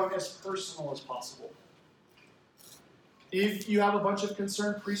and become as personal as possible. If you have a bunch of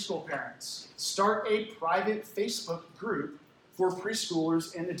concerned preschool parents, start a private Facebook group for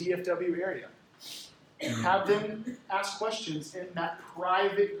preschoolers in the DFW area. Have them ask questions in that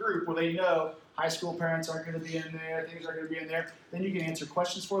private group where they know high school parents aren't going to be in there, things aren't going to be in there. Then you can answer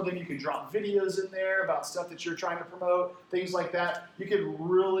questions for them. You can drop videos in there about stuff that you're trying to promote, things like that. You can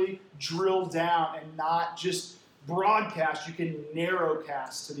really drill down and not just broadcast. You can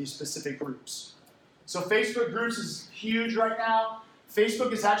narrowcast to these specific groups. So Facebook groups is huge right now.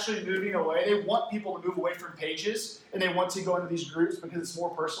 Facebook is actually moving away. They want people to move away from pages, and they want to go into these groups because it's more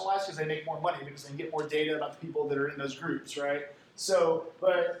personalized, because they make more money, because they can get more data about the people that are in those groups, right? So,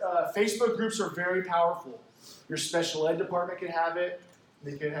 but Facebook groups are very powerful. Your special ed department can have it.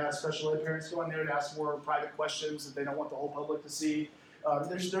 They can have special ed parents go in there and ask more private questions that they don't want the whole public to see.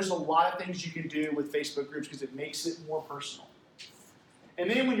 There's a lot of things you can do with Facebook groups because it makes it more personal. And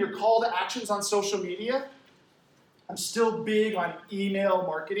then when your call to actions on social media, I'm still big on email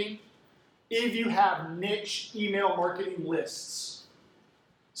marketing. If you have niche email marketing lists.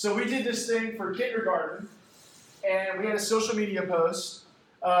 So we did this thing for kindergarten, and we had a social media post,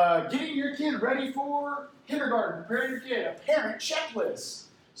 getting your kid ready for kindergarten, preparing your kid, a parent checklist.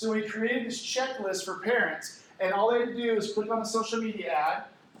 So we created this checklist for parents, and all they had to do is click on the social media ad,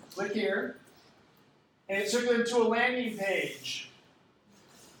 click here, and it took them to a landing page.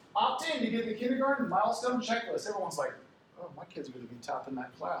 Opt in to get the kindergarten milestone checklist. Everyone's like, oh, my kid's going to be top in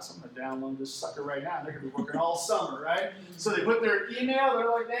that class. I'm going to download this sucker right now. And they're going to be working all summer, right? So they put their email,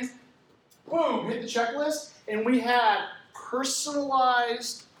 they're like this, boom, hit the checklist. And we had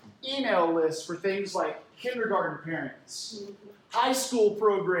personalized email lists for things like kindergarten parents, high school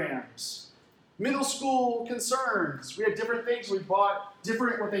programs, middle school concerns. We had different things. We bought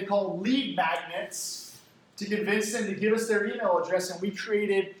different, what they call lead magnets, to convince them to give us their email address. And we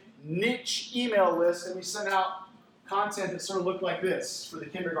created niche email lists, and we sent out content that sort of looked like this for the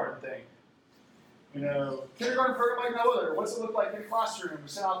kindergarten thing. You know, kindergarten program like no other. What's it look like in a classroom? We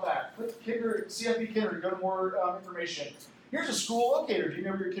sent out that. Click CFP Kinder to go to more information. Here's a school locator. Do you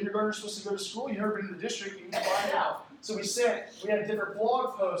know where your kindergartner is supposed to go to school? You've never been to the district, you need to find out. So we had different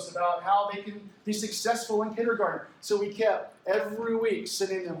blog posts about how they can be successful in kindergarten. So we kept every week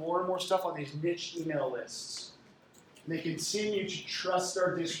sending them more and more stuff on these niche email lists. And they continue to trust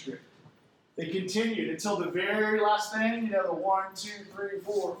our district. They continued until the very last thing, you know, the 1, 2, 3,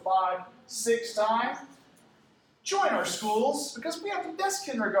 4, 5, 6 time. Join our schools because we have the best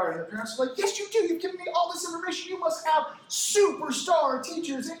kindergarten. The parents are like, yes, you do. You've given me all this information. You must have superstar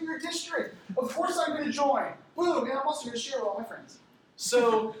teachers in your district. Of course I'm going to join. Boom, and I'm also going to share with all my friends.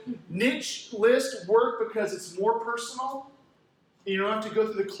 So niche list work because it's more personal. You don't have to go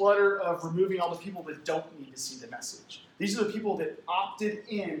through the clutter of removing all the people that don't need to see the message. These are the people that opted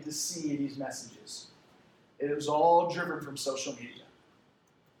in to see these messages. It was all driven from social media.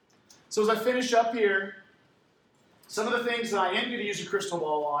 So as I finish up here, some of the things that I am going to use a crystal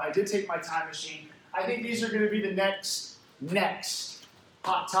ball on, I did take my time machine. I think these are going to be the next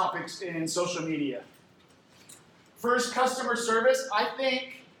hot topics in social media. First, customer service. I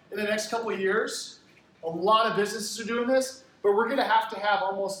think in the next couple of years, a lot of businesses are doing this, but we're going to have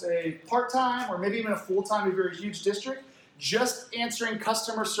almost a part-time or maybe even a full-time if you're a huge district, just answering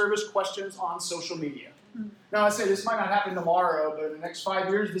customer service questions on social media. Now, I say this might not happen tomorrow, but in the next 5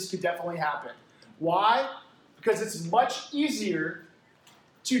 years, this could definitely happen. Why? Because it's much easier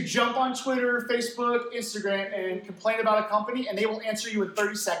to jump on Twitter, Facebook, Instagram, and complain about a company, and they will answer you in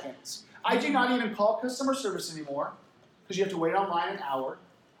 30 seconds. I do not even call customer service anymore because you have to wait online an hour.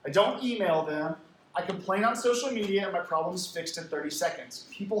 I don't email them. I complain on social media, and my problem is fixed in 30 seconds.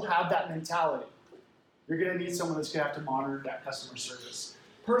 People have that mentality. You're going to need someone that's going to have to monitor that customer service.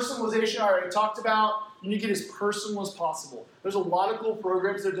 Personalization, I already talked about. You need to get as personal as possible. There's a lot of cool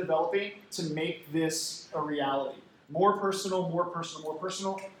programs they're developing to make this a reality. More personal, more personal, more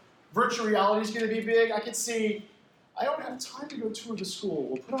personal. Virtual reality is going to be big. I could see, I don't have time to go tour the school.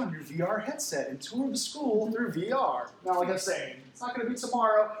 We'll put on your VR headset and tour the school through VR. Now, like I'm saying, it's not going to be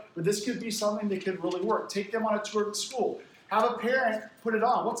tomorrow, but this could be something that could really work. Take them on a tour of the school. Have a parent put it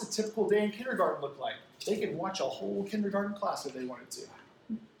on. What's a typical day in kindergarten look like? They could watch a whole kindergarten class if they wanted to.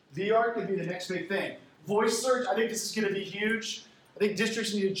 VR could be the next big thing. Voice search, I think this is going to be huge. I think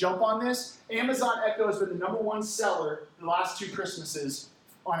districts need to jump on this. Amazon Echo has been the #1 seller the last 2 Christmases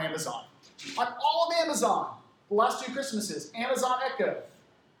on Amazon. On all of Amazon. The last 2 Christmases. Amazon Echo.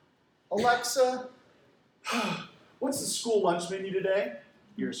 Alexa, what's the school lunch menu today?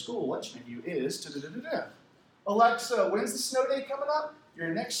 Your school lunch menu is da-da-da-da-da. Alexa, when's the snow day coming up? Your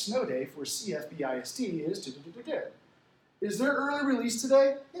next snow day for CFBISD is da-da-da-da-da. Is there early release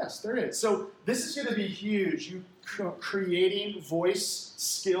today? Yes, there is. So this is going to be huge. You creating voice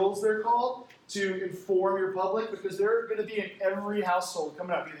skills, they're called, to inform your public, because they're going to be in every household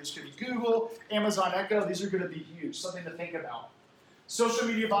coming up. Either it's going to be Google, Amazon Echo. These are going to be huge, something to think about. Social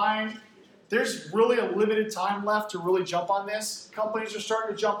media buying. There's really a limited time left to really jump on this. Companies are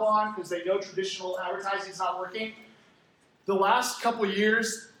starting to jump on because they know traditional advertising is not working. The last couple of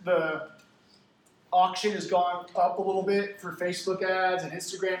years, the auction has gone up a little bit for Facebook ads and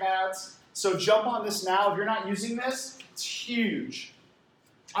Instagram ads. So jump on this now. If you're not using this, it's huge.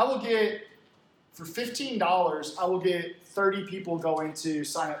 I will get, for $15, I will get 30 people going to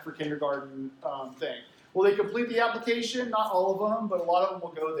sign up for kindergarten thing. Will they complete the application? Not all of them, but a lot of them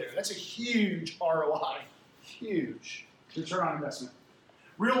will go there. That's a huge ROI. Huge return on investment.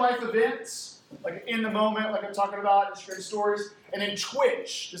 Real life events, like in the moment, like I'm talking about, Instagram stories. And then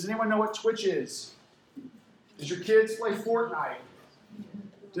Twitch. Does anyone know what Twitch is? Does your kids play Fortnite?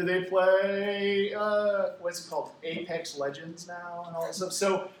 Do they play, what's it called? Apex Legends now and all that stuff.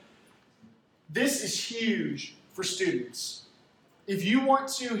 So this is huge for students. If you want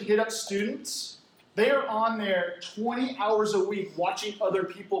to hit up students, they are on there 20 hours a week watching other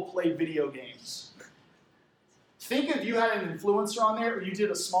people play video games. Think if you had an influencer on there, or you did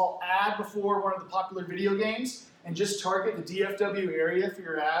a small ad before one of the popular video games, and just target the DFW area for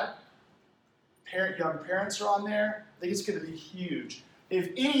your ad. Young parents are on there. I think it's going to be huge. If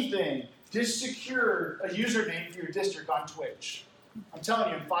anything, just secure a username for your district on Twitch. I'm telling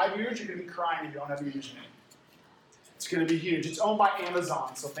you, in 5 years, you're going to be crying if you don't have your username. It's going to be huge. It's owned by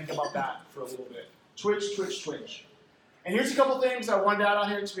Amazon, so think about that for a little bit. Twitch, Twitch, Twitch. And here's a couple things I wanted to add on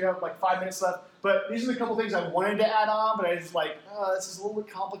here, because we have like 5 minutes left. But these are the couple things I wanted to add on, but I was like, oh, this is a little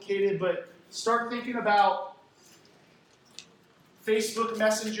bit complicated. But start thinking about Facebook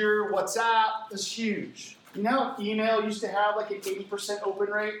Messenger, WhatsApp. That's huge. You know, email used to have like an 80% open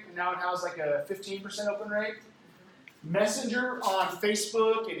rate, and now it has like a 15% open rate. Messenger on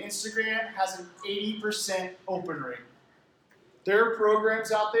Facebook and Instagram has an 80% open rate. There are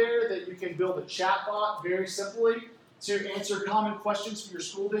programs out there that you can build a chatbot very simply to answer common questions for your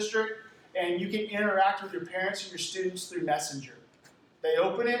school district, and you can interact with your parents and your students through Messenger. They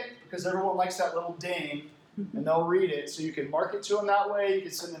open it because everyone likes that little ding, and they'll read it, so you can market to them that way. You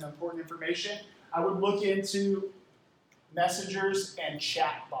can send them important information. I would look into messengers and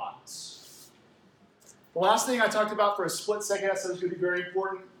chatbots. The last thing I talked about for a split second, I said was going to be very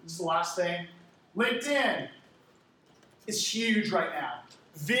important. This is the last thing. LinkedIn is huge right now.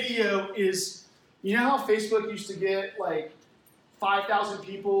 Video is, you know how Facebook used to get like 5,000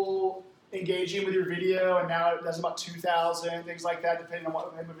 people engaging with your video, and now it does about 2,000, things like that, depending on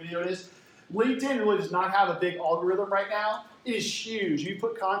what type of video it is. LinkedIn really does not have a big algorithm right now. It is huge. You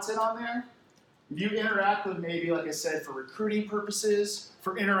put content on there, you interact with maybe, like I said, for recruiting purposes,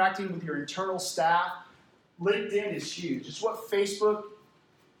 for interacting with your internal staff. LinkedIn is huge. It's what Facebook,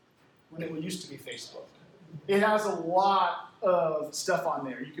 when it used to be Facebook. It has a lot of stuff on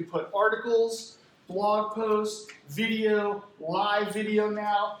there. You can put articles, blog posts, video, live video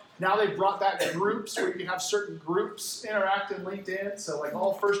now. Now they've brought back groups where you can have certain groups interact in LinkedIn. So like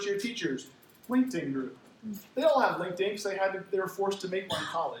all first-year teachers, LinkedIn group. They all have LinkedIn because they were forced to make one in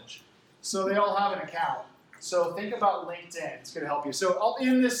college. So they all have an account. So think about LinkedIn. It's going to help you. So I'll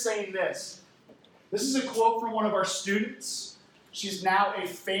end this saying this. This is a quote from one of our students. She's now a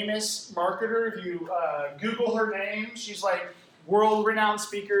famous marketer. If you Google her name, she's like world-renowned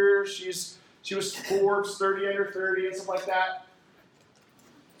speaker. She was Forbes 30 under 30 and stuff like that.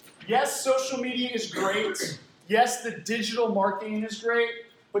 Yes, social media is great. Yes, the digital marketing is great,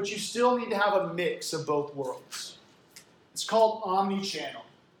 but you still need to have a mix of both worlds. It's called omni-channel.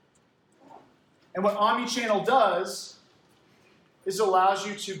 And what omni-channel does is it allows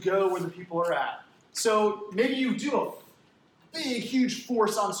you to go where the people are at. So maybe you do a big, huge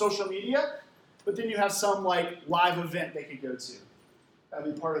force on social media, but then you have some like live event they could go to. That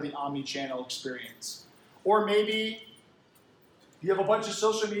would be part of the omni-channel experience. Or maybe you have a bunch of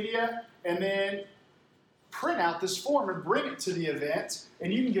social media and then print out this form and bring it to the event,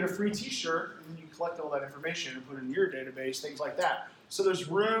 and you can get a free t-shirt, and then you collect all that information and put it in your database, things like that. So there's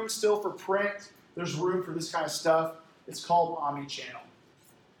room still for print. There's room for this kind of stuff. It's called omni-channel.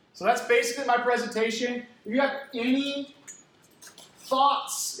 So that's basically my presentation. If you have any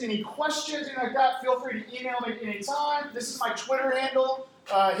thoughts, any questions, anything like that, feel free to email me anytime. This is my Twitter handle.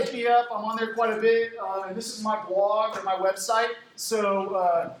 hit me up. I'm on there quite a bit. And this is my blog or my website.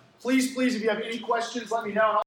 So please, if you have any questions, let me know.